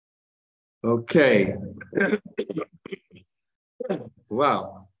Okay.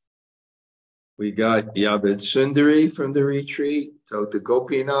 Wow. We got Yabid Sundari from the retreat, Tota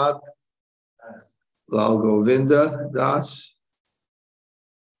Gopinath, Lal Govinda Das,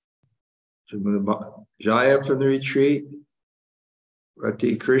 Jaya from the retreat,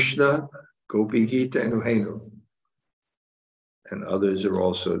 Rati Krishna, Gopi Gita, and Uhenu. And others are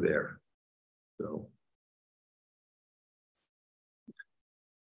also there. So.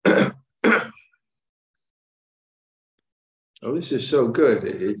 Oh, this is so good.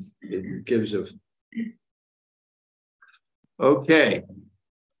 It gives a. Okay.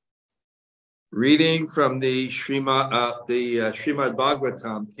 Reading from the Srimad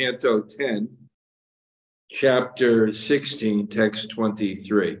Bhagavatam, Canto 10, Chapter 16, Text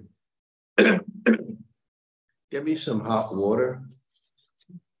 23. Give me some hot water.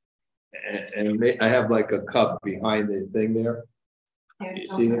 And I have like a cup behind the thing there. You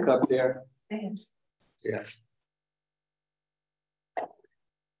see the cup there? Yeah.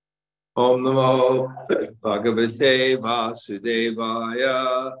 Om Namo Bhagavate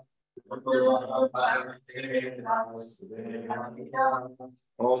Vasudevaya. Om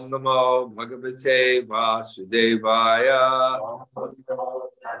Namo Bhagavate Vasudevaya.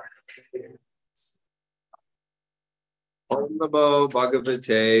 Om Namo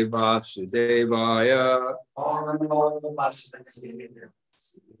Bhagavate Vasudevaya.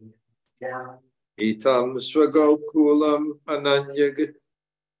 Itam Swagokulam Ananya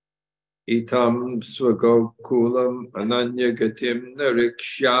Itam Swagokulam Ananya Gatim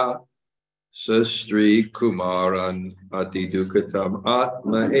Nariksha Sastri Kumaran Atidukatam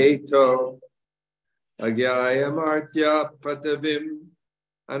Atmaheto Agyaya Martya Patavim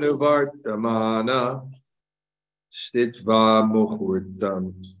Anuvartamana Stitva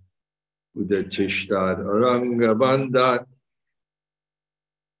Muhurtam Udatishtad Arangabandat.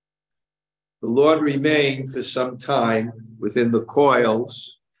 The Lord remained for some time within the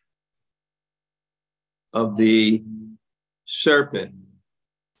coils of the serpent,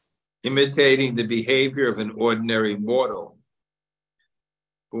 imitating the behavior of an ordinary mortal.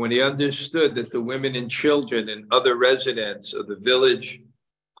 But when he understood that the women and children and other residents of the village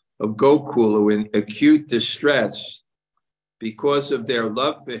of Gokula were in acute distress because of their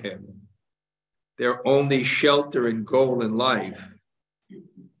love for him, their only shelter and goal in life,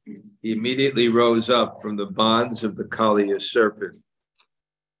 he immediately rose up from the bonds of the Kaliya serpent.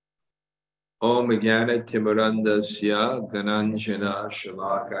 Om Jnana Timurandasya Gananjana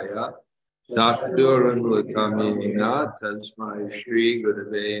Shalakaya Takduranulatamina Tasmai Shri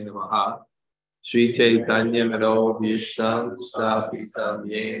Gurave Namaha Sri Chaitanya Mano Visham Stapitam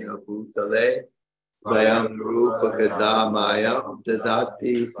Yena Bhutale Svayam Rupa Kadamayam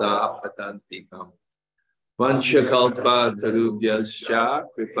Dadati Sapatantikam Vanchakalpa Tarubhyascha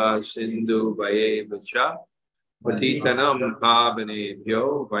Kripa Sindhu Vayevacha Patitanam Pavanebhyo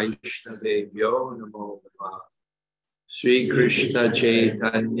Vaishnavebhyo Namo Namah. Sri Krishna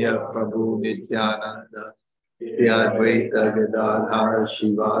Chaitanya Prabhu Nityananda Shri Advaita Gadadhar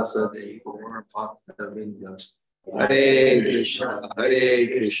Shivasadi Gaur Bhaktavinda. Hare Krishna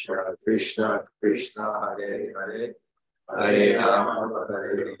Krishna Krishna Hare Hare Hare Rama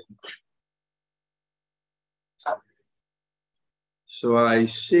Hare. So I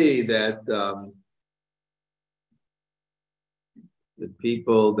see that the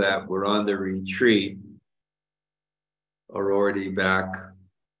people that were on the retreat are already back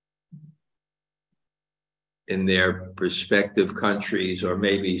in their respective countries, or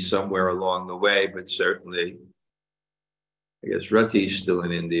maybe somewhere along the way, but certainly, I guess Rati's still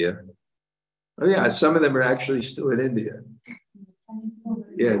in India. Oh yeah, some of them are actually still in India.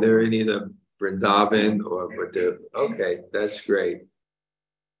 Yeah, they're in either Vrindavan but they're, okay, that's great.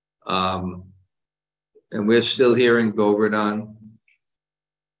 And we're still here in Govardhan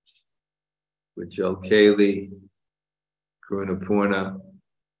with Jalkali, Karunapurna,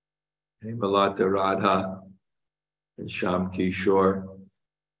 Hemalata Radha, and Sham Kishore,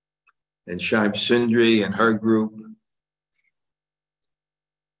 and Shyam Sundari and her group.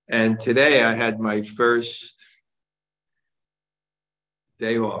 And today I had my first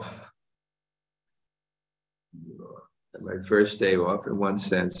day off. My first day off in one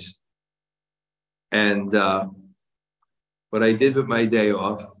sense. And what I did with my day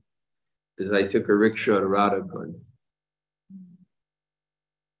off is I took a rickshaw to Radhakund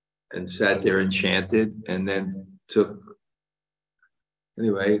and sat there enchanted, and then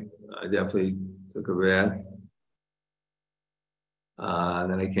anyway, I definitely took a bath.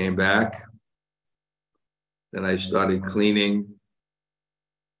 Then I came back. Then I started cleaning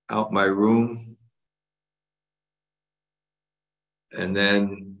out my room. And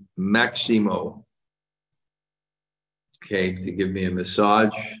then Maximo came to give me a massage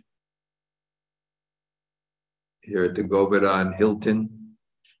here at the Govardhan Hilton.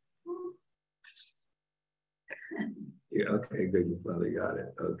 Yeah, okay, good. You probably got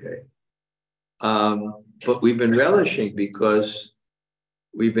it. Okay. But we've been relishing because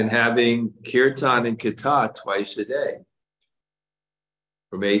we've been having kirtan and katha twice a day,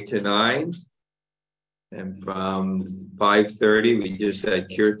 from 8 to 9, and from 5:30 we just had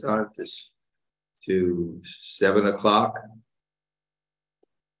kirtan to 7 o'clock.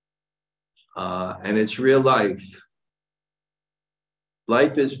 And it's real life.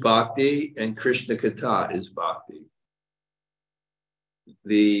 Life is bhakti and Krishna Katha is bhakti.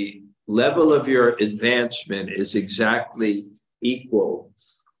 The level of your advancement is exactly equal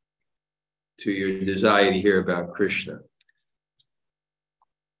to your desire to hear about Krishna.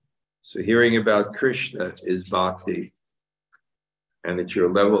 So hearing about Krishna is bhakti, and it's your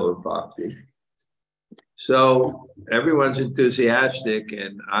level of bhakti. So everyone's enthusiastic,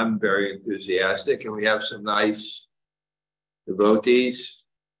 and I'm very enthusiastic, and we have some nice devotees,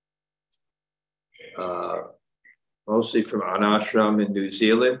 mostly from an ashram in New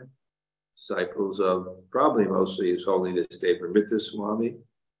Zealand, disciples of probably mostly His Holiness Devamrita Swami,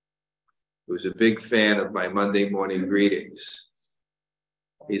 who's a big fan of my Monday morning greetings.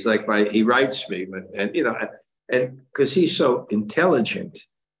 He's like he writes me, and because he's so intelligent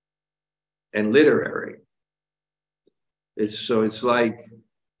and literary. It's like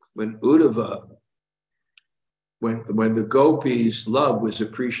when Uddhava, when the gopis' love was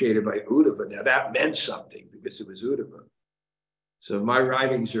appreciated by Uddhava, now that meant something because it was Uddhava. So my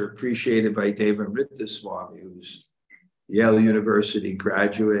writings are appreciated by Devamrita Swami, who's Yale University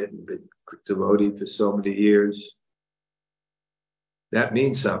graduate and been devotee for so many years. That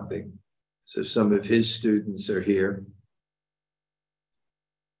means something. So some of his students are here.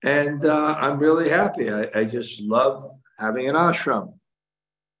 And I'm really happy. I just love having an ashram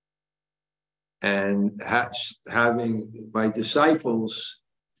and having my disciples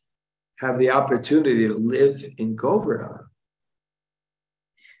have the opportunity to live in Govardhan.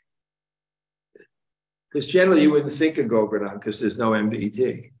 Because generally you wouldn't think of Govardhan because there's no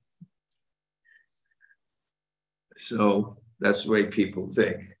MBT. So that's the way people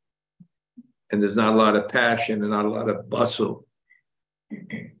think. And there's not a lot of passion and not a lot of bustle.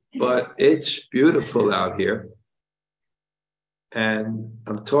 But it's beautiful out here. And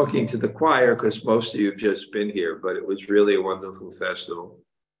I'm talking to the choir because most of you have just been here, but it was really a wonderful festival.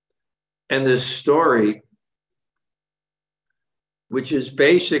 And this story, which is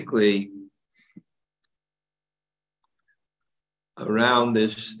basically around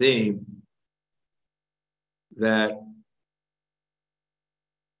this theme that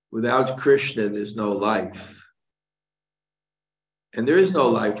without Krishna, there's no life. And there is no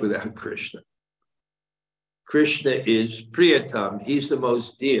life without Krishna. Krishna is Priyatam. He's the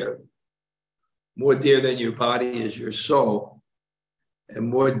most dear. More dear than your body is your soul. And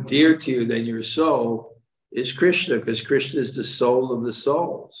more dear to you than your soul is Krishna, because Krishna is the soul of the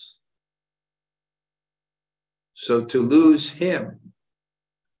souls. So to lose him,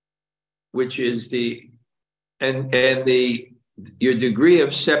 which is your degree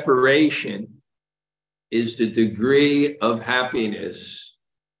of separation is the degree of happiness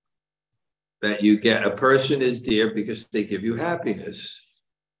that you get. A person is dear because they give you happiness.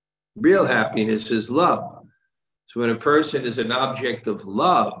 Real happiness is love. So when a person is an object of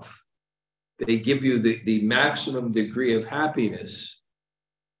love, they give you the maximum degree of happiness.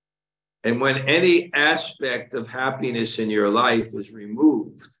 And when any aspect of happiness in your life is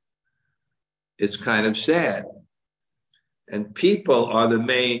removed, it's kind of sad. And people are the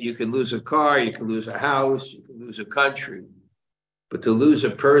main. You can lose a car, you can lose a house, you can lose a country. But to lose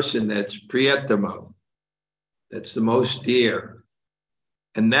a person that's Priyatama, that's the most dear,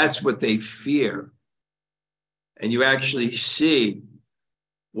 and that's what they fear. And you actually see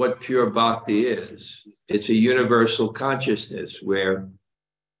what pure bhakti is. It's a universal consciousness where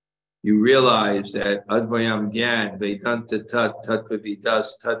you realize that Advayam Gyan, Vedanta Tat, Tattva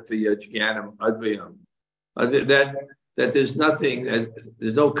Vidas, Tattva Yajnanam, Advayam. That there's nothing,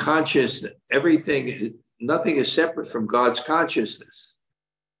 there's no consciousness. Nothing is separate from God's consciousness.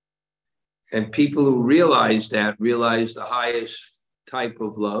 And people who realize that realize the highest type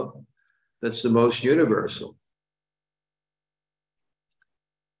of love that's the most universal.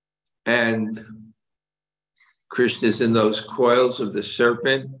 And Krishna's in those coils of the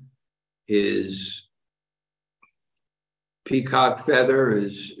serpent. His peacock feather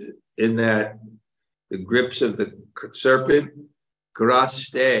is in the grips of the serpent.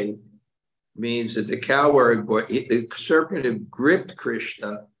 Graste means that the serpent had gripped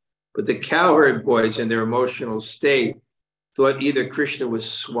Krishna But the cowherd boys in their emotional state thought either Krishna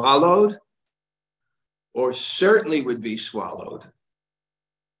was swallowed or certainly would be swallowed.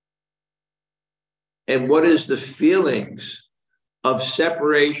 And what is the feelings of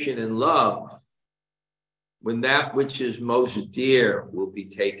separation and love when that which is most dear will be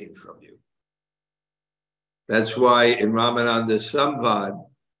taken from you? That's why in Ramananda Samvad,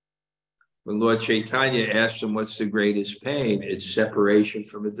 when Lord Chaitanya asked him what's the greatest pain, it's separation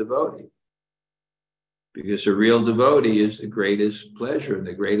from a devotee. Because a real devotee is the greatest pleasure and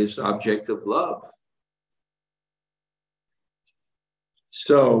the greatest object of love.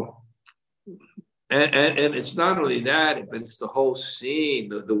 So, and it's not only that, but it's the whole scene,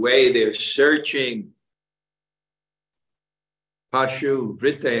 the way they're searching. Pashu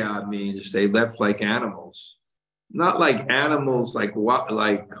Vritaya means they left like animals. Not like animals, like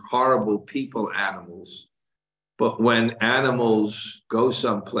horrible people animals, but when animals go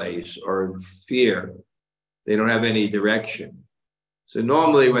someplace or in fear, they don't have any direction. So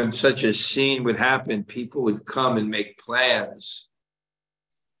normally when such a scene would happen, people would come and make plans.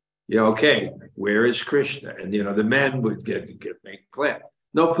 Okay, where is Krishna? And, the men would make plans.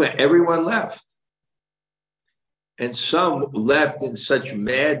 No plan, everyone left. And some left in such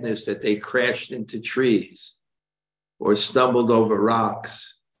madness that they crashed into trees or stumbled over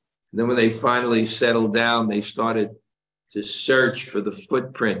rocks. And then when they finally settled down, they started to search for the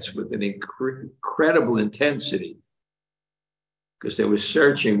footprints with an incredible intensity because they were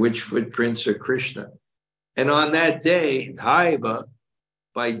searching which footprints are Krishna. And on that day, Haiva,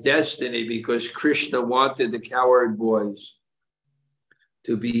 by destiny, because Krishna wanted the cowherd boys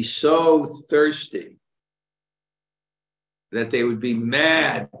to be so thirsty that they would be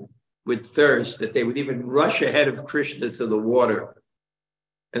mad with thirst, that they would even rush ahead of Krishna to the water,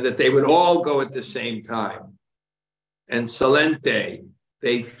 and that they would all go at the same time. And Salente,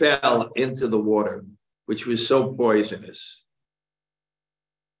 they fell into the water, which was so poisonous.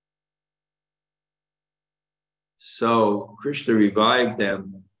 So Krishna revived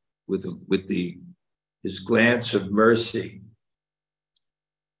them with his glance of mercy.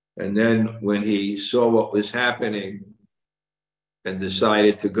 And then when he saw what was happening and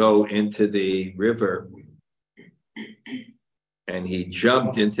decided to go into the river, and he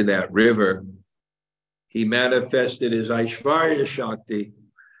jumped into that river, he manifested his Aishvarya Shakti,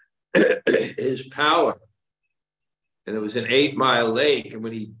 his power. And it was an 8-mile lake. And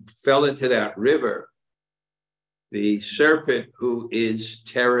when he fell into that river, the serpent, who is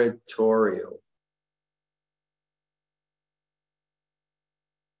territorial,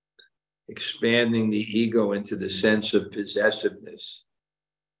 expanding the ego into the sense of possessiveness.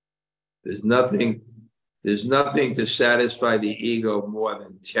 There's nothing to satisfy the ego more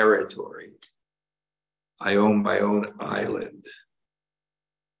than territory. I own my own island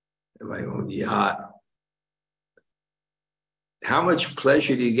and my own yacht. How much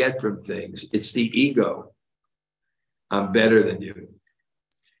pleasure do you get from things? It's the ego. I'm better than you.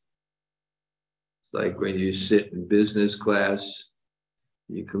 It's like when you sit in business class,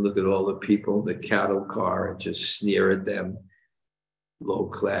 you can look at all the people in the cattle car and just sneer at them, low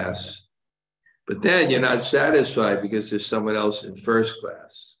class. But then you're not satisfied because there's someone else in first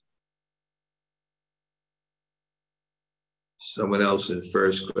class. Someone else in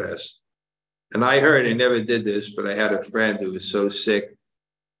first class. And I heard, I never did this, but I had a friend who was so sick.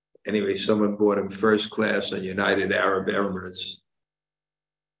 Anyway, someone bought him first class on United Arab Emirates.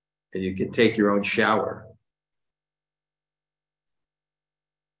 And you can take your own shower.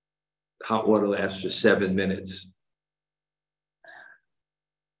 Hot water lasts for 7 minutes.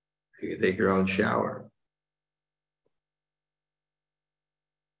 You can take your own shower.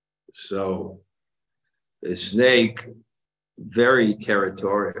 So the snake, very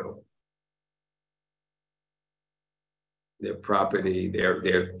territorial. Their property,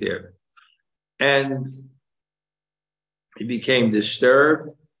 their. And he became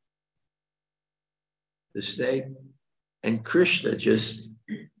disturbed, the snake. And Krishna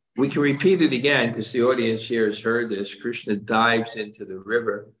we can repeat it again because the audience here has heard this. Krishna dives into the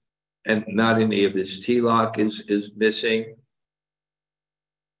river and not any of his tilak is missing.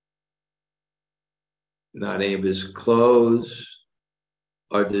 Not any of his clothes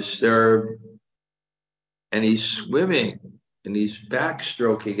are disturbed. And he's swimming and he's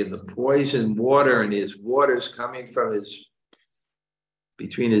backstroking in the poison water, and his water's coming from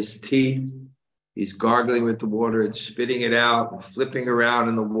between his teeth. He's gargling with the water and spitting it out and flipping around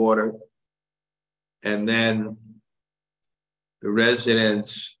in the water. And then the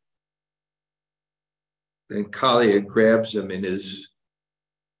residents, then Kalia grabs him in his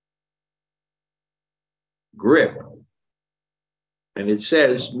grip And it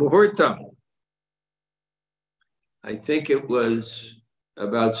says, Muhurtam. I think it was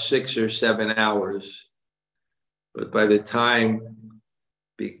about 6 or 7 hours. But by the time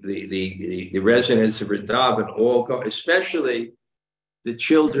the residents of Vrindavan all go, especially the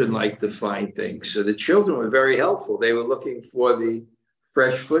children like to find things. So the children were very helpful. They were looking for the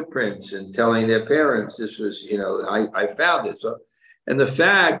fresh footprints and telling their parents this was, I found it. So, and the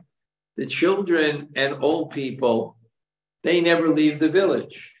fact the children and old people, they never leave the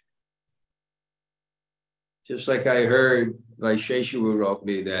village. Just like I heard, like Sheshavu wrote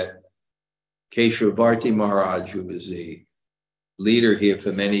me that Keshava Bharti Maharaj, who was the leader here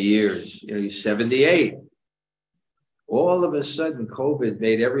for many years, he's 78. All of a sudden, COVID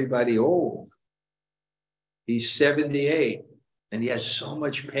made everybody old. He's 78, and he has so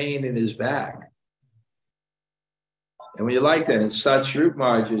much pain in his back. And when you like that, and Satsvarup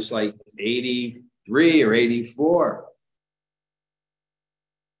Maharaj is like 83 or 84.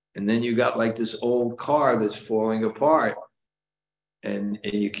 And then you got like this old car that's falling apart, and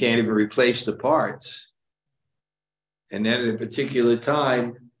you can't even replace the parts. And then at a particular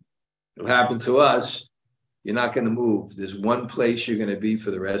time, it'll happen to us, you're not going to move. There's one place you're going to be for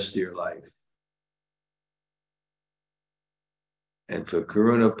the rest of your life. And for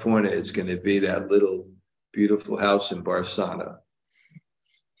Karuna Purna, it's going to be that little beautiful house in Barsana.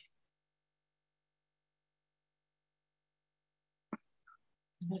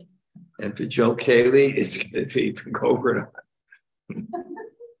 And for Joe Kaylee, it's going to be Govardhan.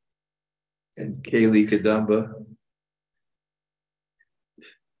 And Kaylee Kadamba,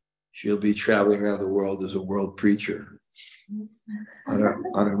 she'll be traveling around the world as a world preacher on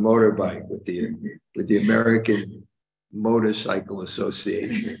her motorbike with the American Motorcycle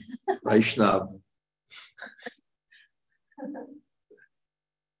Association, Vaishnav.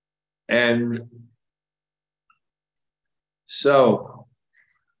 And so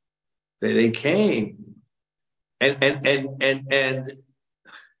they came, and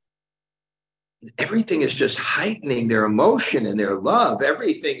everything is just heightening their emotion and their love.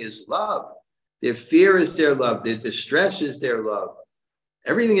 Everything is love. Their fear is their love. Their distress is their love.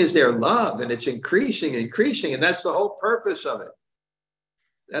 Everything is their love, and it's increasing, and that's the whole purpose of it.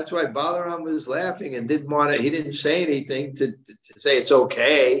 That's why Balaram was laughing and he didn't say anything to say it's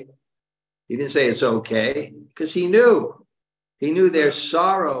okay. He didn't say it's okay because he knew their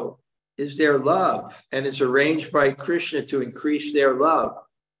sorrow is their love, and it's arranged by Krishna to increase their love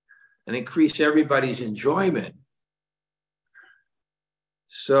and increase everybody's enjoyment.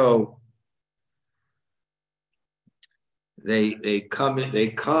 So they come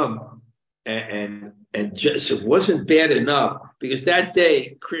and just, it wasn't bad enough because that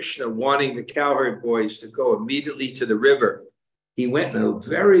day Krishna, wanting the cowherd boys to go immediately to the river, he went in a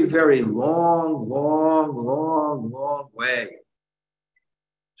very, very long way.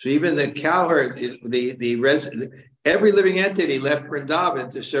 So even the cowherd, every living entity left Vrindavan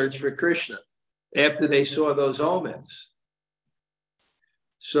to search for Krishna after they saw those omens.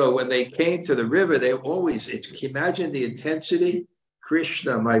 So when they came to the river, they always, can you imagine the intensity?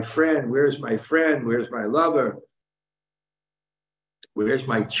 Krishna, my friend, where's my friend? Where's my lover? Where's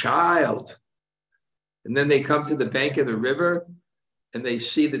my child? And then they come to the bank of the river and they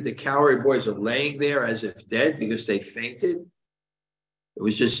see that the cowherd boys are laying there as if dead because they fainted. It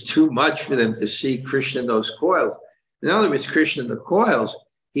was just too much for them to see Krishna in those coils. In other words, Krishna in the coils,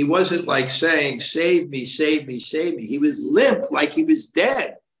 he wasn't like saying, save me, save me, save me. He was limp, like he was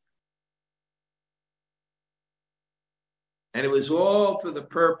dead. And it was all for the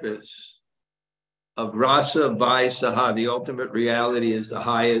purpose of rasa vai saha. The ultimate reality is the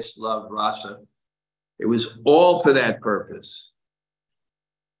highest love, rasa. It was all for that purpose.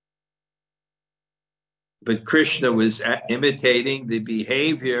 But Krishna was imitating the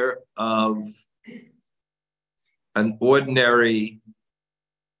behavior of an ordinary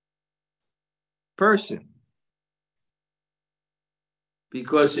person.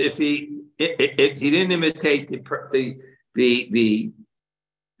 Because if he didn't imitate the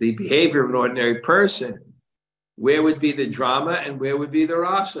behavior of an ordinary person, where would be the drama and where would be the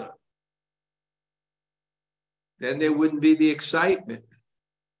rasa? Then there wouldn't be the excitement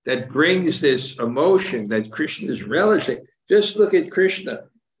that brings this emotion that Krishna is relishing. Just look at Krishna,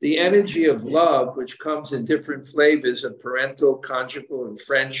 the energy of love, which comes in different flavors of parental, conjugal, and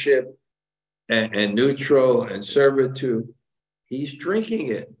friendship, and neutral, and servitude. He's drinking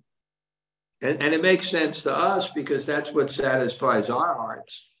it. And it makes sense to us because that's what satisfies our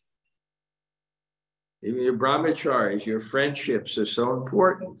hearts. Even your brahmacharis, your friendships are so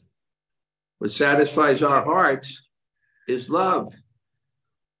important. What satisfies our hearts is love.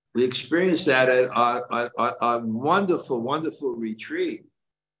 We experienced that at our wonderful, wonderful retreat.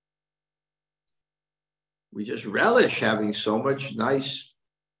 We just relish having so much nice,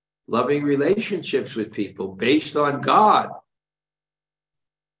 loving relationships with people based on God.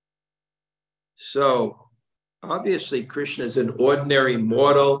 So obviously Krishna is an ordinary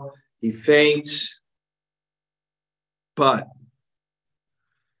mortal. He faints, but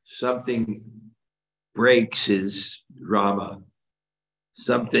something breaks his Rama.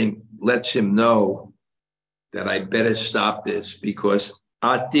 Something lets him know that I better stop this, because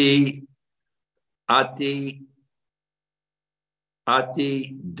ati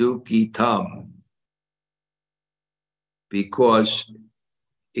dukitam, because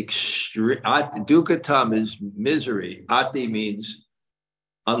dukatam is misery. Ati means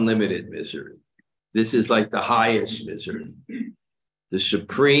unlimited misery. This is like the highest misery. The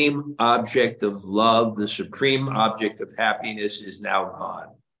supreme object of love, the supreme object of happiness is now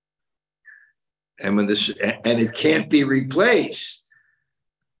gone. And it can't be replaced.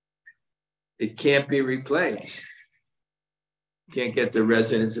 It can't be replaced. You can't get the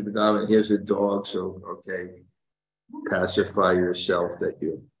residents of Vrindavan. Here's a dog, so okay, pacify yourself that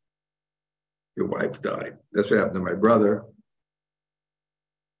your wife died. That's what happened to my brother.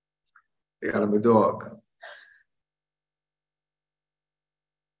 They got him a dog.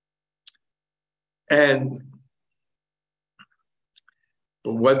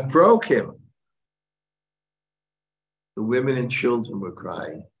 But what broke him? The women and children were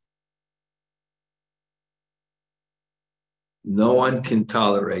crying. No one can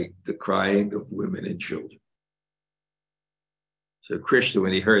tolerate the crying of women and children. So Krishna,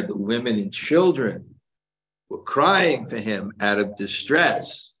 when he heard the women and children were crying for him out of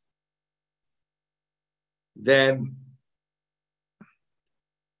distress, then,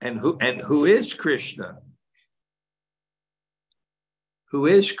 and who is Krishna? Who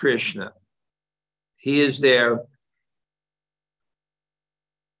is Krishna? He is their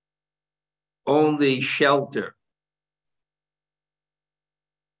only shelter.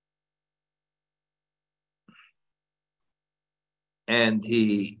 And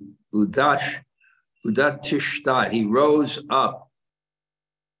he udatishta, he rose up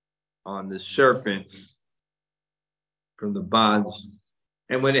on the serpent from the bonds.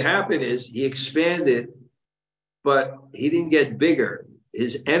 And what happened is he expanded, but he didn't get bigger.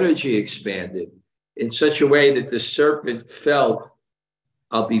 His energy expanded in such a way that the serpent felt,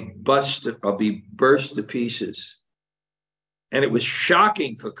 I'll be burst to pieces. And it was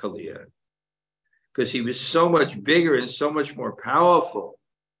shocking for Kaliya, because he was so much bigger and so much more powerful.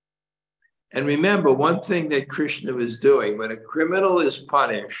 And remember, one thing that Krishna was doing, when a criminal is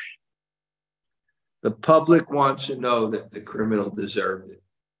punished, the public wants to know that the criminal deserved it.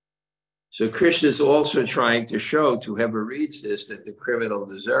 So Krishna is also trying to show to whoever reads this that the criminal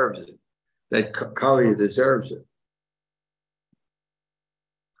deserves it, that Kaliya deserves it.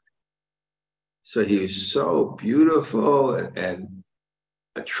 So he was so beautiful and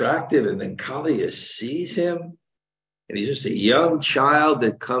attractive, and then Kaliya sees him, and he's just a young child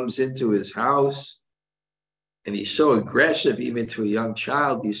that comes into his house, and he's so aggressive even to a young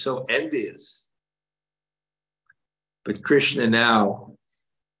child. He's so envious. But Krishna now,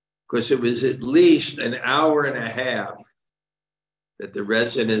 because it was at least an hour and a half that the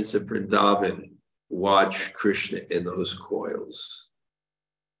residents of Vrindavan watched Krishna in those coils.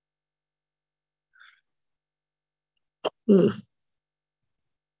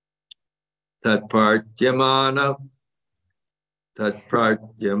 Tatpartyamana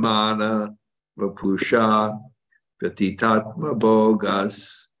vapusha patitatma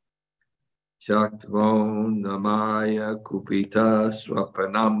bogas Chaktvo namaya kupita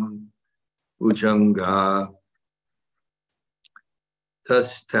swapanam ujanga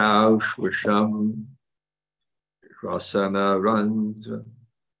tastau shvasham rasana randra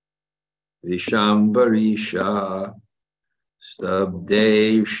vishambarisha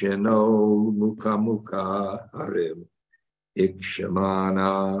stabde shano mukha harim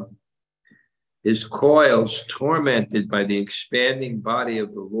ikshamana. His coils, tormented by the expanding body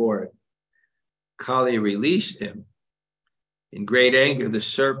of the Lord, Kali released him. In great anger, the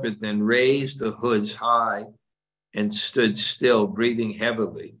serpent then raised the hoods high and stood still, breathing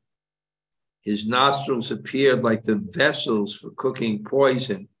heavily. His nostrils appeared like the vessels for cooking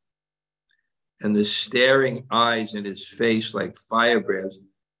poison, and the staring eyes in his face like firebrands.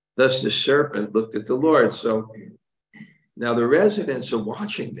 Thus the serpent looked at the Lord. So now the residents are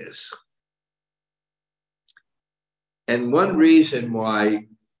watching this. And one reason why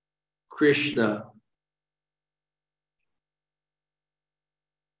Krishna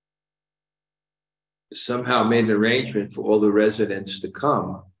somehow made an arrangement for all the residents to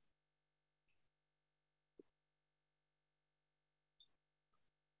come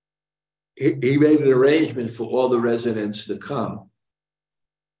he made an arrangement for all the residents to come.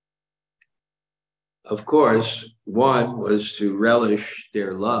 Of course, one was to relish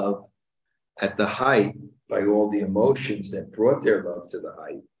their love at the height by all the emotions that brought their love to the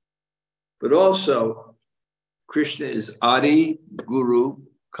height. But also, Krishna is Adi Guru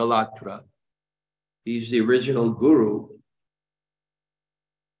Kalatra. He's the original guru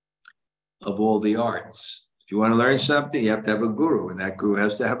of all the arts. If you want to learn something, you have to have a guru, and that guru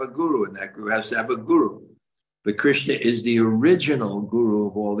has to have a guru, and that guru has to have a guru. But Krishna is the original guru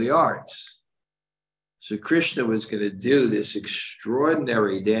of all the arts. So Krishna was going to do this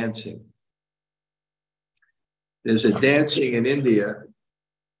extraordinary dancing. There's a dancing in India,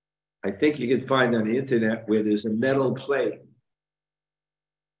 I think you can find on the internet, where there's a metal plate.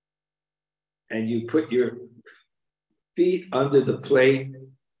 And you put your feet under the plate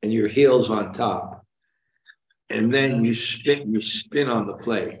and your heels on top. And then you spin on the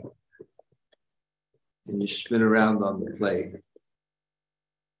plate. And you spin around on the plate.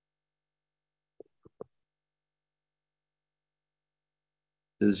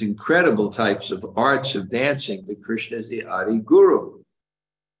 There's incredible types of arts of dancing, but Krishna is the Adi Guru.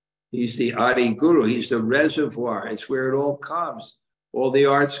 He's the Adi Guru. He's the reservoir. It's where it all comes. All the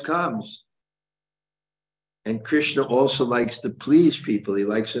arts comes. And Krishna also likes to please people. He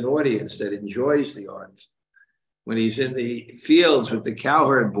likes an audience that enjoys the arts. When he's in the fields with the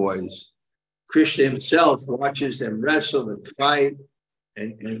cowherd boys, Krishna himself watches them wrestle and fight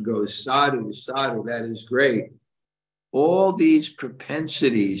and goes, sadhu, sadhu, that is great. All these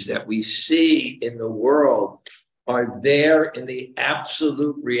propensities that we see in the world are there in the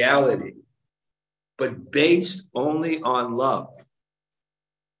absolute reality, but based only on love,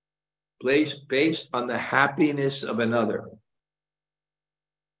 based on the happiness of another.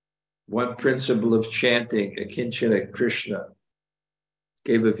 One principle of chanting, Akinchana Krishna,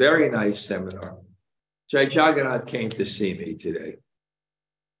 gave a very nice seminar. Jai Jagannath came to see me today.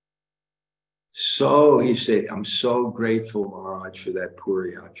 So he said, I'm so grateful, Maharaj, for that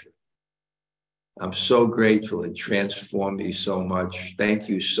Puri Yatra. I'm so grateful. It transformed me so much. Thank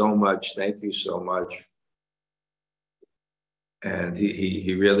you so much. Thank you so much. And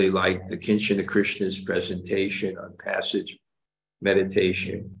he really liked the Kinshana Krishna's presentation on passage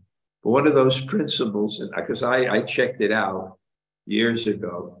meditation. But one of those principles, and because I checked it out years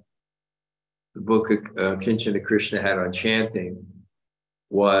ago, the book Kinshana Krishna had on chanting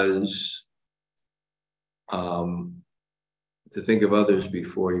was to think of others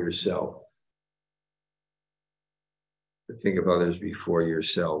before yourself. To think of others before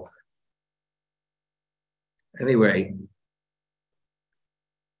yourself. Anyway,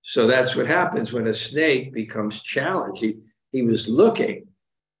 so that's what happens when a snake becomes challenged. He was looking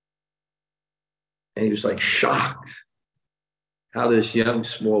and he was like shocked how this young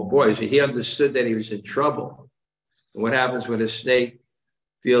small boy, so he understood that he was in trouble. And what happens when a snake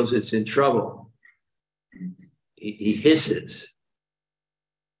feels it's in trouble? He hisses.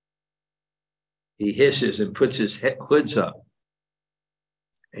 He hisses and puts his hoods up.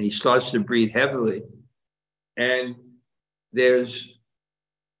 And he starts to breathe heavily. And there's,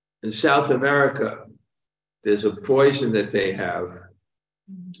 in South America, there's a poison that they have,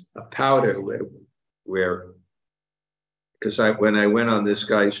 a powder where because when I went on this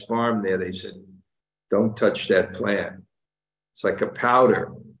guy's farm there, they said, don't touch that plant. It's like a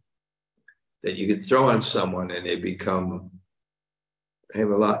powder that you can throw on someone and they become,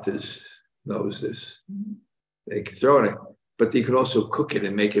 Hemalatas knows this. They can throw it, but you can also cook it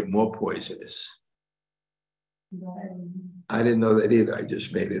and make it more poisonous. I didn't know that either. I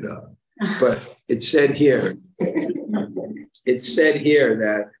just made it up. But it said here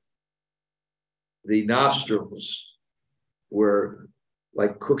that the nostrils were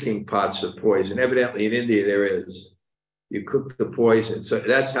like cooking pots of poison. Evidently in India there is. You cook the poison. So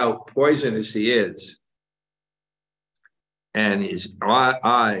that's how poisonous he is. And his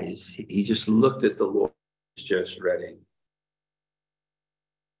eyes, he just looked at the Lord, just ready.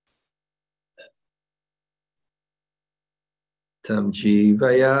 Tam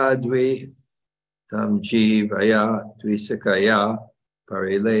jivaya dvisakaya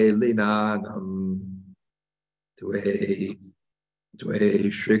parile linanam dve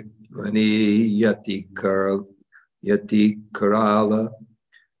shrikvani yati karala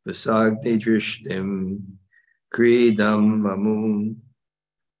vasagni drishtim kridam mamun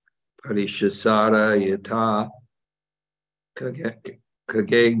parishasara yata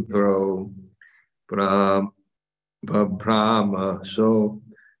kagegro Brahma so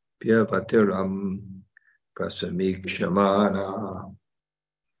pyavatiram prasamikshamana.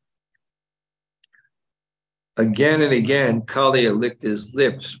 Again and again, Kalia licked his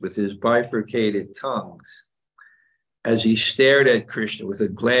lips with his bifurcated tongues as he stared at Krishna with a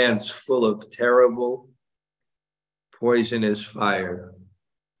glance full of terrible, poisonous fire.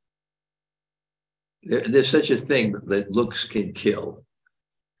 There's such a thing that looks can kill,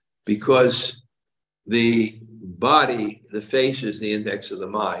 because the body, the face, is the index of the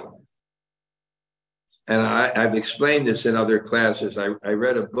mind. And I've explained this in other classes. I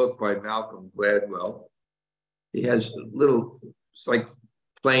read a book by Malcolm Gladwell. He has it's like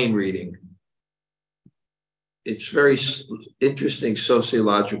plain reading. It's very interesting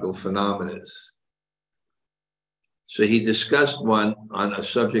sociological phenomena. So he discussed one on a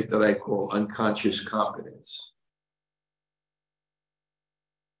subject that I call unconscious competence.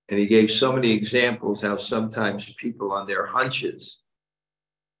 And he gave so many examples how sometimes people on their hunches,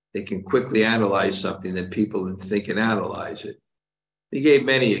 they can quickly analyze something that people didn't think and analyze it. He gave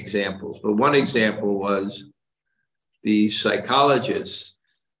many examples, but one example was the psychologists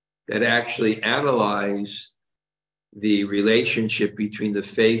that actually analyze the relationship between the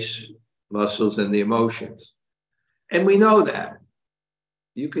face muscles and the emotions. And we know that.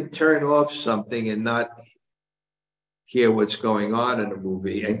 You can turn off something and not hear what's going on in a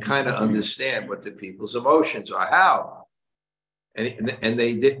movie and kind of understand what the people's emotions are. How? And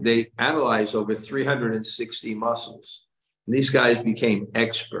they analyzed over 360 muscles. And these guys became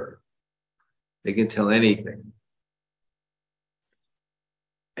expert. They can tell anything.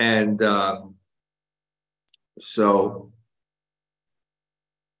 And so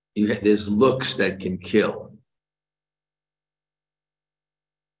there's looks that can kill.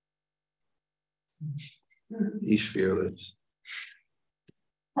 He's fearless.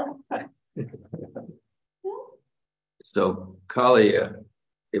 So Kalia,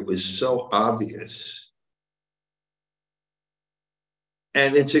 it was so obvious.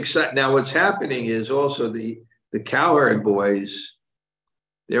 And it's exciting. Now what's happening is also the cowherd boys,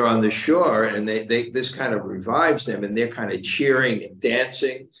 they're on the shore, and this kind of revives them, and they're kind of cheering and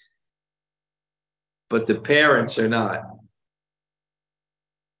dancing. But the parents are not,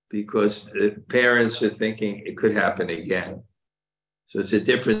 because the parents are thinking it could happen again. So it's a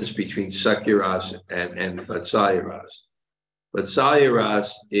difference between Sakyaras and Vatsalyaras.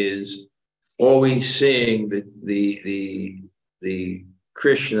 Vatsalyaras is always seeing the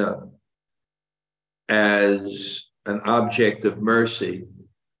Krishna as an object of mercy,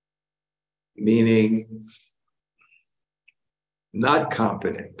 meaning not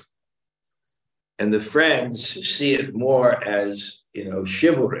competent. And the friends see it more as,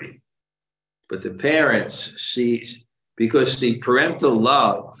 chivalry. But the parents see, because the parental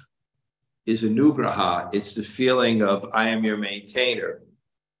love is anugraha, it's the feeling of, I am your maintainer.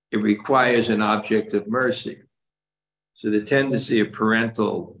 It requires an object of mercy. So the tendency of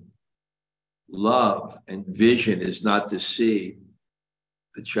parental love and vision is not to see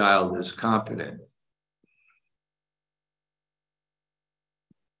the child as competent.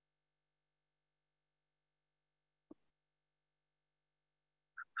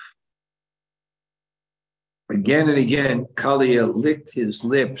 Again and again, Kalia licked his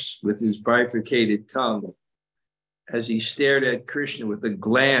lips with his bifurcated tongue as he stared at Krishna with a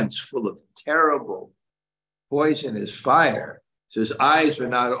glance full of terrible, poisonous fire. So his eyes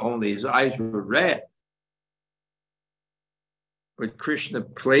were red. But Krishna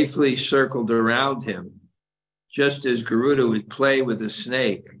playfully circled around him, just as Garuda would play with a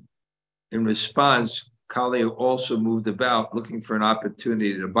snake. In response, Kalia also moved about, looking for an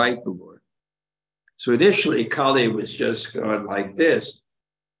opportunity to bite the Lord. So initially, Kalia was just going like this.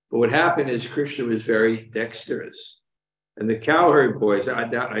 But what happened is Krishna was very dexterous. And the cowherd boys, I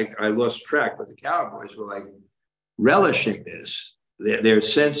lost track, but the cowherd boys were like relishing this, their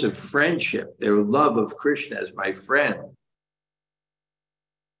sense of friendship, their love of Krishna as my friend.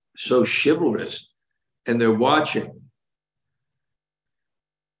 So chivalrous. And they're watching.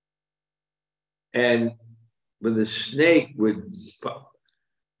 And when the snake would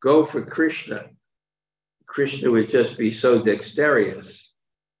go for Krishna, Krishna would just be so dexterous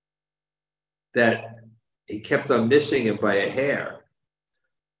that he kept on missing him by a hair.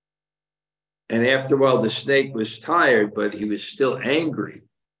 And after a while, the snake was tired, but he was still angry.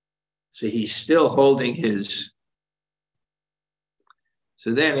 So he's still holding his.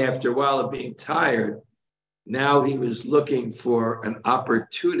 So then after a while of being tired, now he was looking for an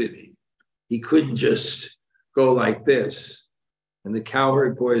opportunity. He couldn't just go like this. And the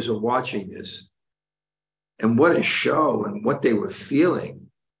cowherd boys are watching this. And what a show, and what they were feeling,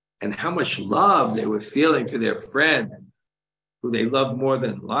 and how much love they were feeling for their friend, who they loved more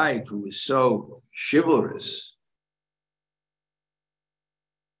than life, who was so chivalrous.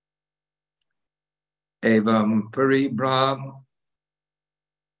 Evam Paribrahma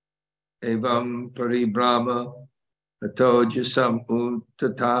Atojasam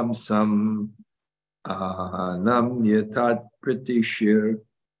Uttatam Sam Anam Yatat Pratishir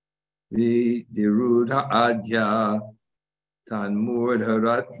Vidirudha Adya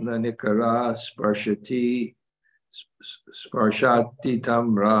Tanmurdharatna Nikara Sparshati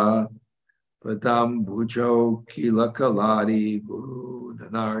Tamra Padam Bhujo Kilakaladi Guru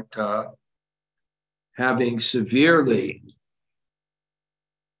Nanarta. Having severely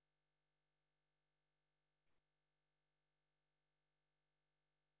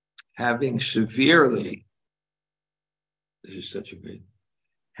this is such a good,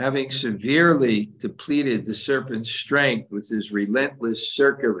 having severely depleted the serpent's strength with his relentless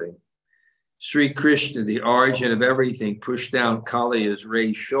circling, Sri Krishna, the origin of everything, pushed down Kaliya's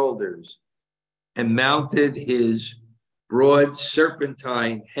raised shoulders and mounted his broad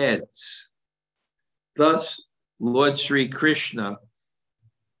serpentine heads. Thus, Lord Sri Krishna,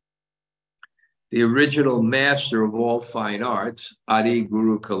 the original master of all fine arts, Adi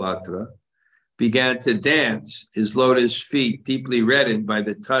Guru Kalatra, began to dance, his lotus feet deeply reddened by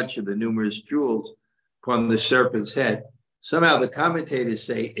the touch of the numerous jewels upon the serpent's head. Somehow the commentators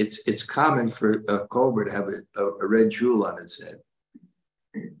say it's common for a cobra to have a red jewel on its head.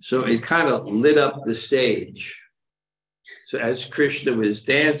 So it kind of lit up the stage. So as Krishna was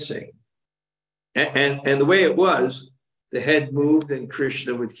dancing, and the way it was, the head moved and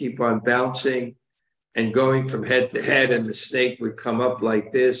Krishna would keep on bouncing and going from head to head, and the snake would come up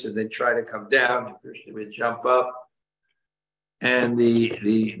like this and then try to come down, and Krishna would jump up. And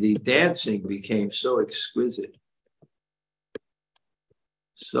the dancing became so exquisite.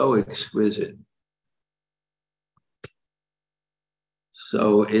 So exquisite.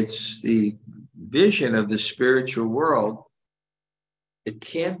 So it's the vision of the spiritual world. It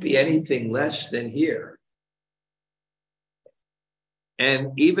can't be anything less than here.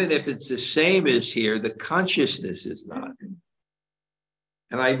 And even if it's the same as here, the consciousness is not.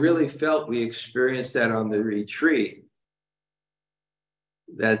 And I really felt we experienced that on the retreat,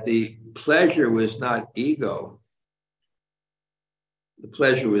 that the pleasure was not ego. The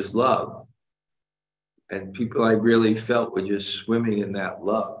pleasure was love. And people I really felt were just swimming in that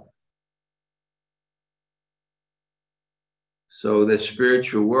love. So the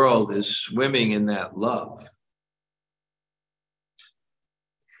spiritual world is swimming in that love.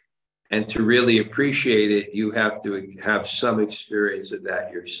 And to really appreciate it, you have to have some experience of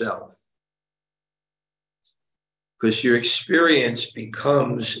that yourself. Because your experience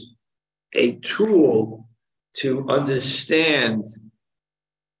becomes a tool to understand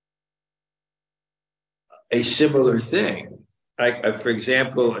a similar thing. Like, for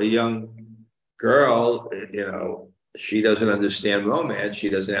example, a young girl, she doesn't understand romance. She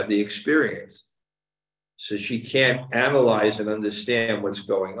doesn't have the experience. So she can't analyze and understand what's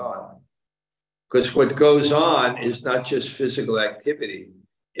going on. Because what goes on is not just physical activity.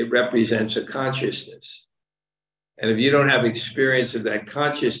 It represents a consciousness. And if you don't have experience of that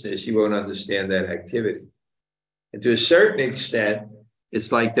consciousness, you won't understand that activity. And to a certain extent,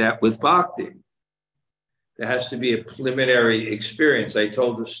 it's like that with bhakti. There has to be a preliminary experience. I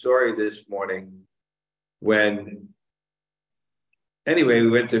told the story this morning when, anyway, we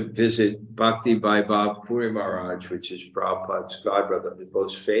went to visit Bhakti Vaibhav Puri Maharaj, which is Prabhupada's godbrother, the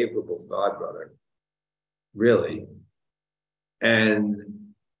most favorable godbrother, really.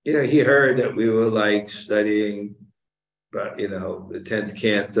 And, he heard that we were like studying, the 10th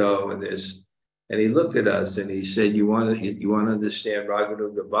canto and this, and he looked at us and he said, you want to understand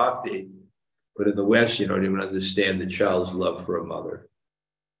Raganuga Bhakti, but in the West, you don't even understand the child's love for a mother.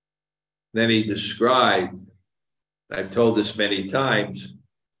 Then he described, I've told this many times,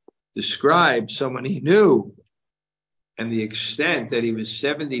 described someone he knew and the extent that he was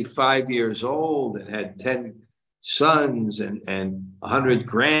 75 years old and had 10 sons and 100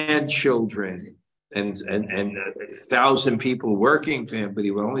 grandchildren and 1,000 people working for him, but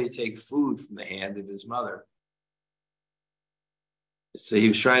he would only take food from the hand of his mother. So he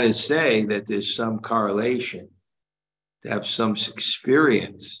was trying to say that there's some correlation, to have some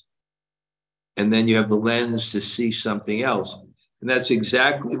experience, and then you have the lens to see something else. And that's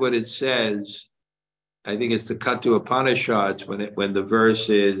exactly what it says. I think it's the Katha Upanishads when the verse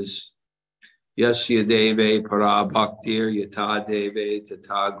is Yasya Deve Para Bhaktir Yata Deve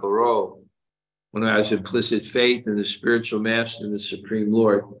Tata Guru. When I has implicit faith in the spiritual master and the Supreme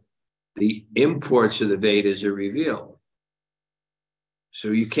Lord, the imports of the Vedas are revealed. So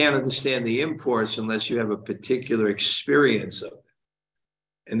you can't understand the imports unless you have a particular experience of it.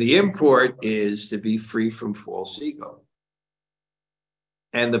 And the import is to be free from false ego.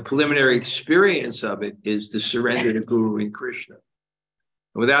 And the preliminary experience of it is to surrender to Guru and Krishna.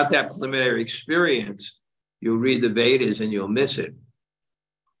 Without that preliminary experience, you'll read the Vedas and you'll miss it.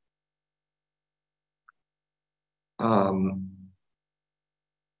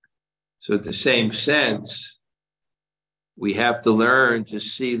 So at the same sense, we have to learn to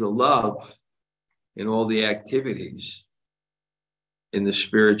see the love in all the activities in the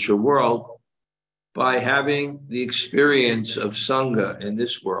spiritual world by having the experience of Sangha in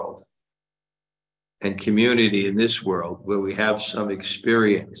this world and community in this world, where we have some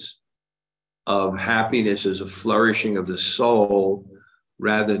experience of happiness as a flourishing of the soul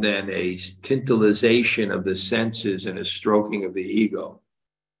rather than a tantalization of the senses and a stroking of the ego.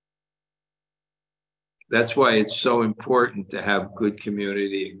 That's why it's so important to have good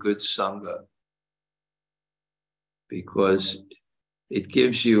community and good Sangha, because it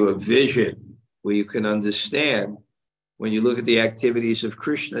gives you a vision where you can understand, when you look at the activities of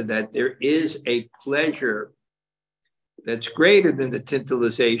Krishna, that there is a pleasure that's greater than the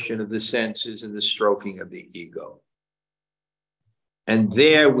tantalization of the senses and the stroking of the ego. And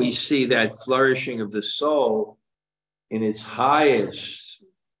there we see that flourishing of the soul in its highest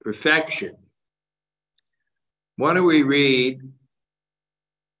perfection. Why don't we read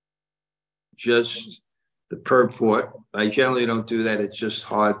just the purport? I generally don't do that. It's just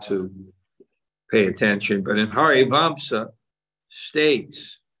hard to pay attention. But in Harivamsa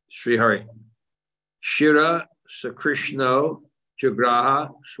states, Sri Hari, Shira Sakrishno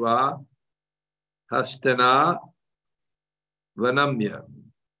Jagraha Swa Hastana Vanamya.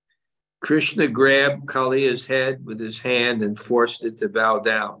 Krishna grabbed Kaliya's head with his hand and forced it to bow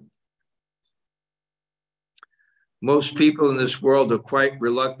down. Most people in this world are quite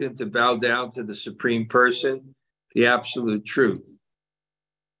reluctant to bow down to the Supreme Person, the Absolute Truth.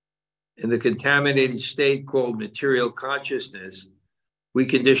 In the contaminated state called material consciousness, we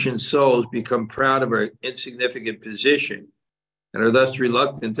conditioned souls become proud of our insignificant position and are thus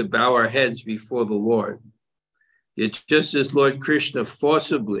reluctant to bow our heads before the Lord. Yet just as Lord Krishna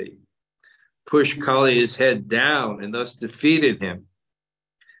forcibly pushed Kaliya's head down and thus defeated him,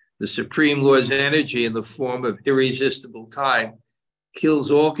 the Supreme Lord's energy in the form of irresistible time kills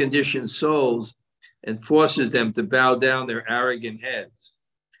all conditioned souls and forces them to bow down their arrogant heads.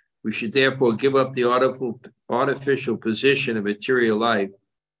 We should therefore give up the artificial position of material life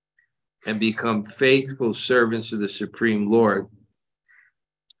and become faithful servants of the Supreme Lord,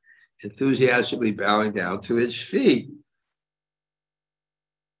 enthusiastically bowing down to his feet.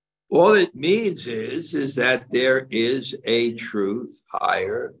 All it means is that there is a truth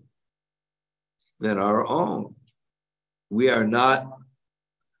higher than our own. We are not,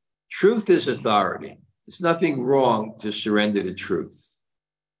 truth is authority. There's nothing wrong to surrender to truth.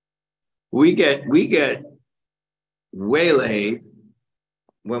 We get waylaid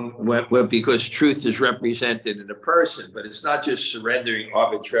when because truth is represented in a person, but it's not just surrendering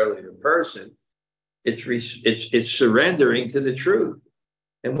arbitrarily to a person. It's surrendering to the truth.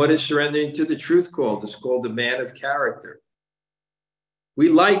 And what is surrendering to the truth called? It's called a man of character. We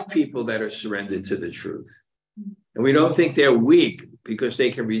like people that are surrendered to the truth. And we don't think they're weak because they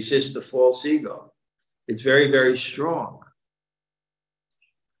can resist the false ego. It's very, very strong.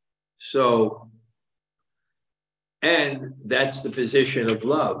 So, and that's the position of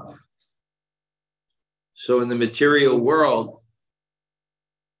love. So in the material world,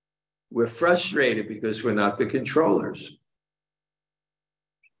 we're frustrated because we're not the controllers.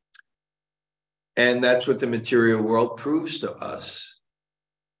 And that's what the material world proves to us.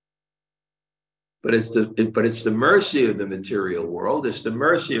 But it's the mercy of the material world. It's the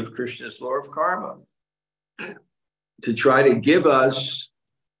mercy of Krishna's law of karma to try to give us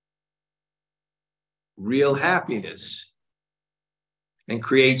real happiness and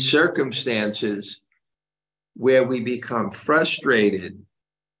create circumstances where we become frustrated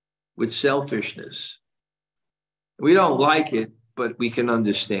with selfishness. We don't like it, but we can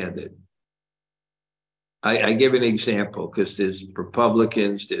understand it. I give an example because there's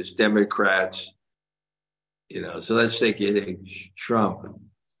Republicans, there's Democrats, so let's take Trump,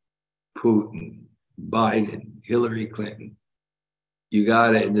 Putin, Biden, Hillary Clinton. You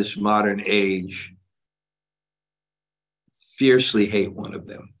gotta, in this modern age, fiercely hate one of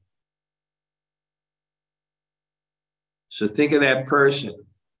them. So think of that person.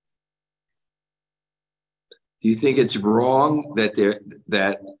 Do you think it's wrong that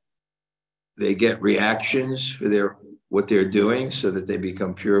they get reactions for what they're doing so that they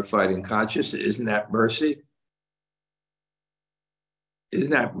become purified and conscious? Isn't that mercy?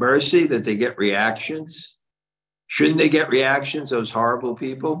 Isn't that mercy that they get reactions? Shouldn't they get reactions, those horrible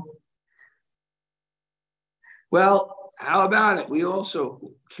people? Well, How about it? We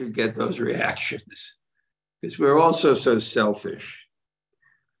also should get those reactions because we're also so selfish.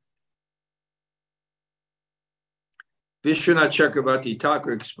 Vishwanath Chakravarti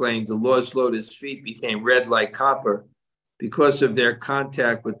Thakur explains the Lord's lotus feet became red like copper because of their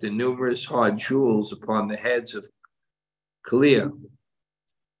contact with the numerous hard jewels upon the heads of Kaliya.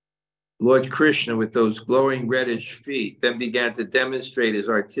 Lord Krishna, with those glowing reddish feet, then began to demonstrate his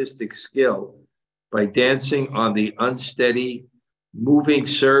artistic skill by dancing on the unsteady, moving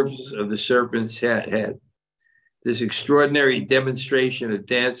surface of the serpent's head. This extraordinary demonstration of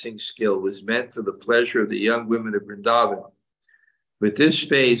dancing skill was meant for the pleasure of the young women of Vrindavan. But this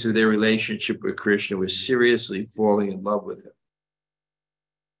phase of their relationship with Krishna was seriously falling in love with him.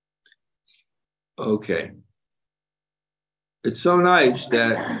 Okay. It's so nice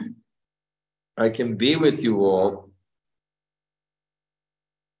that I can be with you all.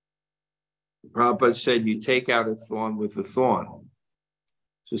 Prabhupada said you take out a thorn with a thorn.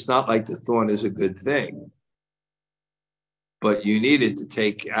 So it's not like the thorn is a good thing, but you needed to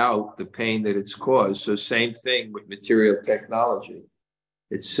take out the pain that it's caused. So same thing with material technology.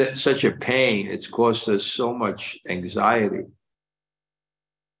 It's such a pain. It's caused us so much anxiety.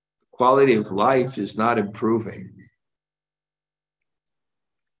 Quality of life is not improving.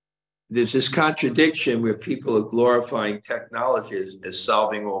 There's this contradiction where people are glorifying technology as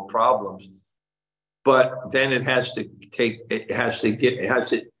solving all problems, but then it has to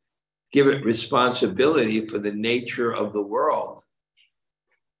give it responsibility for the nature of the world.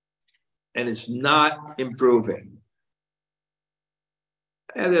 And it's not improving.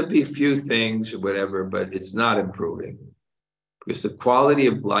 And there'll be a few things or whatever, but it's not improving because the quality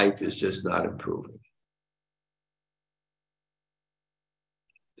of life is just not improving.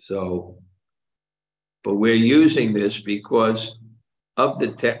 So, but we're using this because of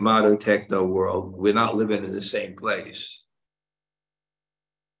the modern techno world. We're not living in the same place.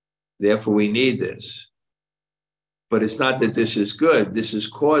 Therefore, we need this. But it's not that this is good. This has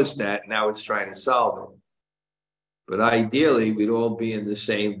caused that. Now it's trying to solve it. But ideally, we'd all be in the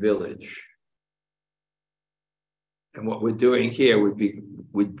same village. And what we're doing here would be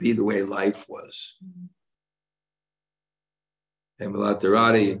the way life was. And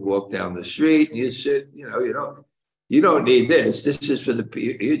Malatharadi, you'd walk down the street and you sit, you don't need this. This is for the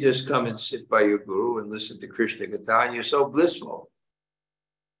people. You just come and sit by your guru and listen to Krishna Katha, and you're so blissful.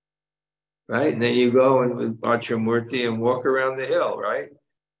 Right? And then you go and with Achamurti and walk around the hill, right?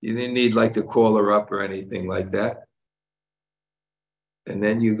 You didn't need like to call her up or anything like that. And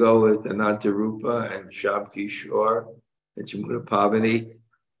then you go with Anantarupa and Shab Kishore and Jamuna Pavani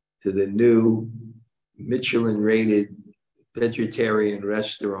to the new Michelin-rated vegetarian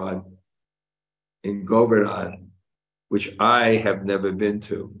restaurant in Govardhan, which I have never been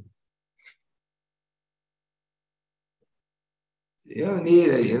to. You don't need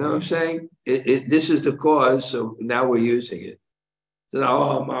it, you know what I'm saying? This is the cause, so now we're using it. So,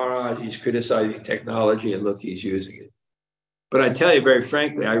 oh, Maharaj, he's criticizing technology, and look, he's using it. But I tell you very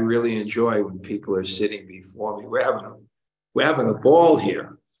frankly, I really enjoy when people are sitting before me. We're having a ball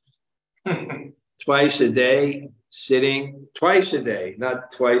here. Twice a day, sitting, twice a day,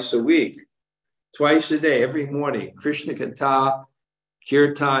 not twice a week. Twice a day, every morning. Krishna Katha,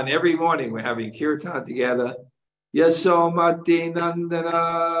 Kirtan, every morning we're having Kirtan together. Yasomati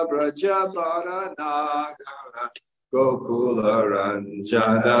Nandana Brajabarana Gokula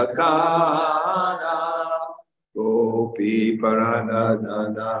Ranjana Kana Gopi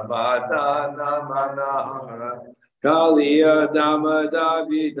Paranadana Madana Manahara Kaliya Damada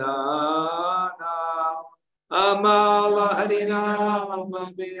Vidana Amala Harina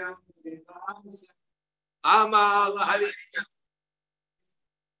Amala Harina.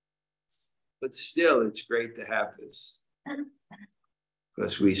 But still, it's great to have this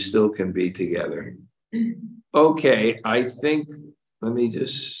because we still can be together. Okay, I think, let me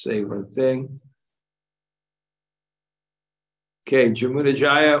just say one thing. Okay, Jamuna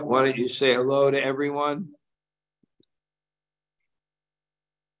Jaya, why don't you say hello to everyone?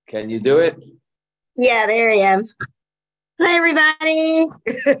 Can you do it? Yeah, there I am. Hi, everybody.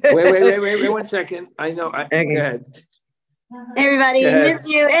 Wait 1 second. I know. Okay. Go ahead. Hey, everybody, miss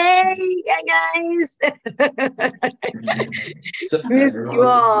you. Hey, guys. Miss you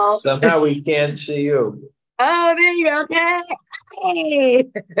all. Somehow we can't see you. Oh, there you go. Okay. Hey.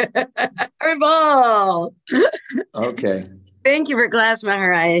 Herbal. Okay. Thank you for class,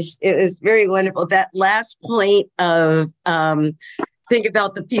 Maharaj. It was very wonderful. That last point of think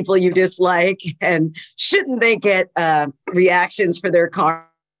about the people you dislike and shouldn't they get reactions for their karma?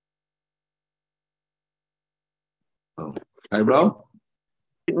 Oh, I wrote?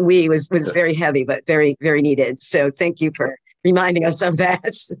 we was very heavy, but very, very needed. So thank you for reminding us of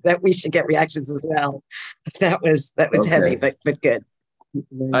that, that we should get reactions as well. That was heavy, but good.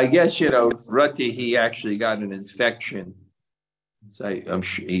 I guess, Rati, he actually got an infection. So I'm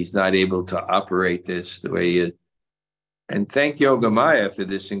sure he's not able to operate this the way he is. And thank Yogamaya for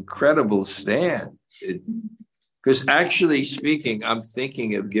this incredible stand. Because actually speaking, I'm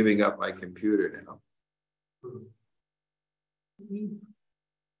thinking of giving up my computer now.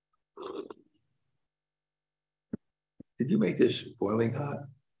 Did you make this boiling hot?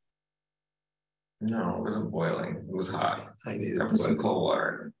 No, it wasn't boiling. It was hot. I need I put some cold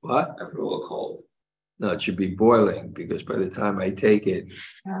water. What? I put a little cold. No, it should be boiling because by the time I take it,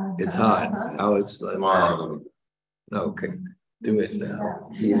 it's hot. Now it's Tomorrow. Okay, do it now.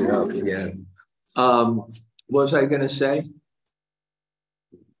 Heat it up again. What was I going to say?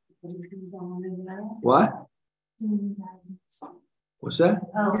 What? What's that?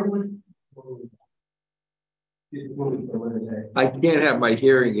 I can't have my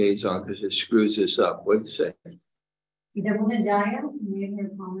hearing aids on because it screws this up. What did you say? Jaya made her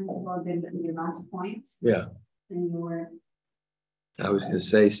comments about the last point. Yeah. And you were. I was going to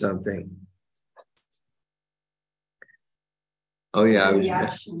say something. Oh yeah.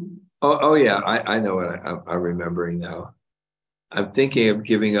 Oh yeah. I know what I'm remembering now. I'm thinking of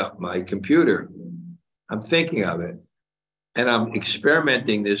giving up my computer. I'm thinking of it. And I'm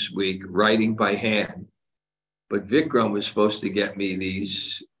experimenting this week, writing by hand. But Vikram was supposed to get me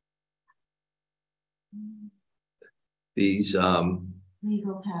these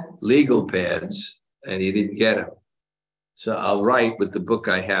legal pads, and he didn't get them. So I'll write with the book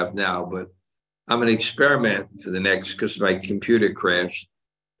I have now, but I'm going to experiment for the next, because my computer crashed,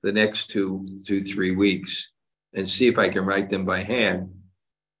 the next 3 weeks, and see if I can write them by hand.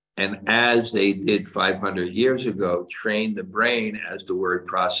 And as they did 500 years ago, train the brain as the word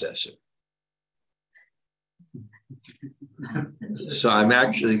processor. So I'm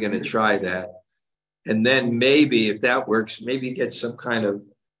actually going to try that. And then maybe if that works, maybe get some kind of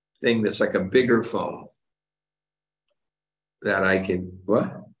thing that's like a bigger phone that I can,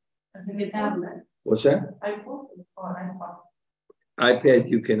 what? What's that? iPad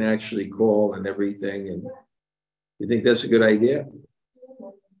you can actually call and everything. And you think that's a good idea?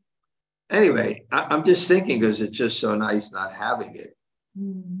 Anyway, I'm just thinking because it's just so nice not having it.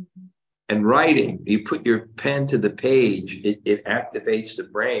 And writing, you put your pen to the page, it activates the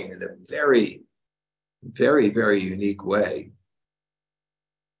brain in a very, very, very unique way.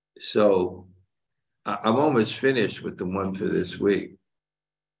 So I'm almost finished with the one for this week.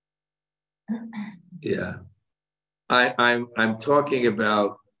 Yeah. I'm talking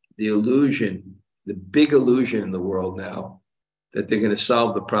about the illusion, the big illusion in the world now, that they're going to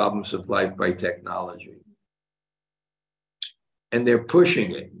solve the problems of life by technology. And they're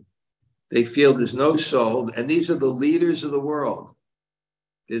pushing it. They feel there's no soul, and these are the leaders of the world.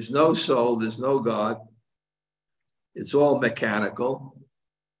 There's no soul, there's no God. It's all mechanical.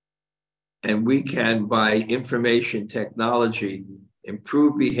 And we can, by information technology,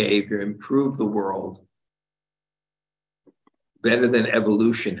 improve behavior, improve the world better than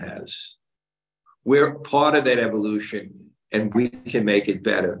evolution has. We're part of that evolution, and we can make it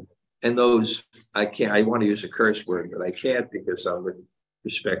better. And those, I want to use a curse word, but I can't because I'm with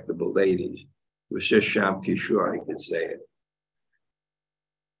respectable ladies. It was just Sham Kishore, I could say it.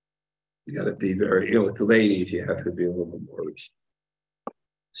 You got to be very, with the ladies, you have to be a little more.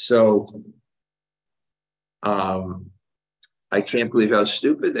 So, I can't believe how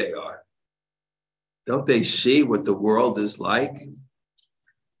stupid they are. Don't they see what the world is like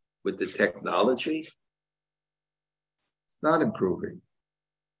with the technology? It's not improving.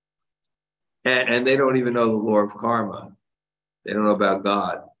 And they don't even know the law of karma. They don't know about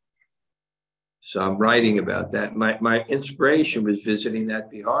God. So I'm writing about that. My inspiration was visiting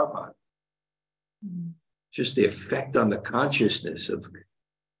that Bihar Bhavan. Just the effect on the consciousness of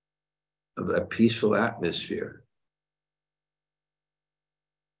that peaceful atmosphere.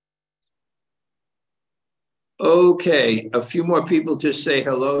 Okay, a few more people just say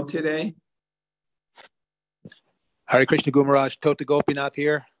hello today. Hare Krishna Gumaraj, Tota Gopinath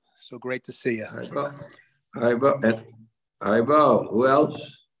here. So great to see you. Haribo. Who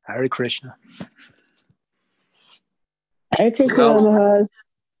else? Hare Krishna. Hare Krishna Maharaj.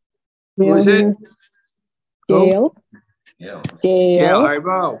 Who is it? Gail. Yeah. Gail.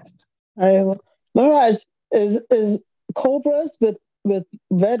 Haribo. Maharaj, is cobras with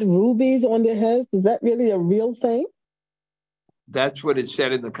red rubies on their heads, is that really a real thing? That's what it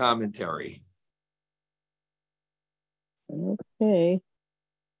said in the commentary. Okay.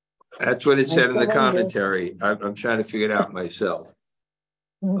 That's what it said in the commentary. I'm trying to figure it out myself.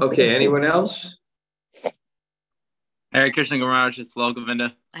 Okay, anyone else? Hare Krishna Gamaraj, it's Lal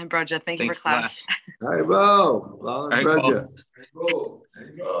Govinda. I'm Broja. Thank you Thanks for class. Haribo, Lal and Haribo.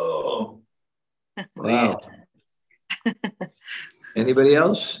 Braja. Wow. Anybody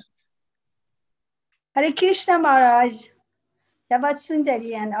else? Hare Krishna Maharaj. Yavat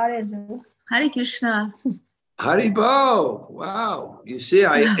Sundari and Arazu. Hare Krishna. Haribo. Wow. You see,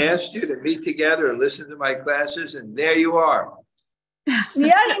 I asked you to meet together and listen to my classes, and there you are. We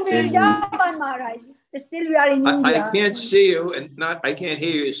are in Vrindavan, Maharaj. Still, we are in India. I can't see you and I can't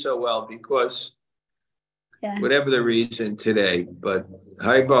hear you so well because whatever the reason today, but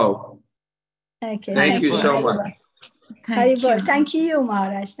Haribo. Okay. Thank you so much. Haribo. Thank you,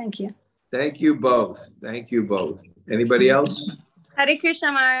 Maharaj. Thank you. Thank you both. Thank you both. Anybody else? Hare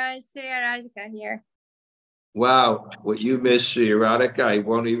Krishna Maharaj, Surya Radhika here. Wow, what you missed, Sri Radhika, I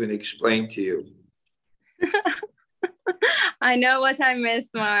won't even explain to you. I know what I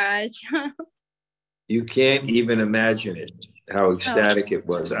missed, Maharaj. You can't even imagine it, how ecstatic it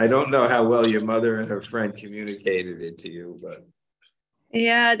was. I don't know how well your mother and her friend communicated it to you, but.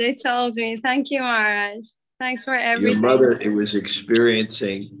 Yeah, they told me. Thank you, Maharaj. Thanks for everything. Your mother, it was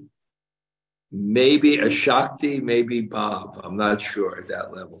experiencing maybe a Shakti, maybe Bob. I'm not sure at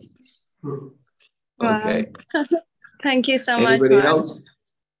that level. Okay. Wow. Thank you so much. Anybody else?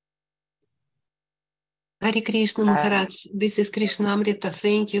 Hare Krishna Maharaj, this is Krishnamrita.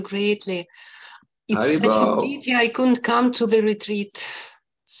 Thank you greatly. It's Haribo. such a pity I couldn't come to the retreat.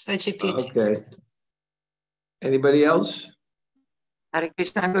 Such a pity. Okay. Anybody else? Hare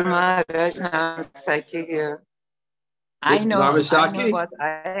Krishna Guru Maharaj, Namasaki here. I know what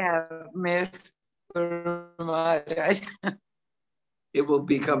I have missed, Guru Maharaj. It will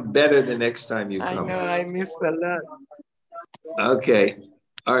become better the next time you come. I know, I missed a lot. Okay.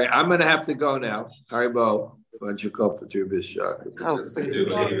 All right, I'm going to have to go now. Haribo. Vanchakopa Trubhisha.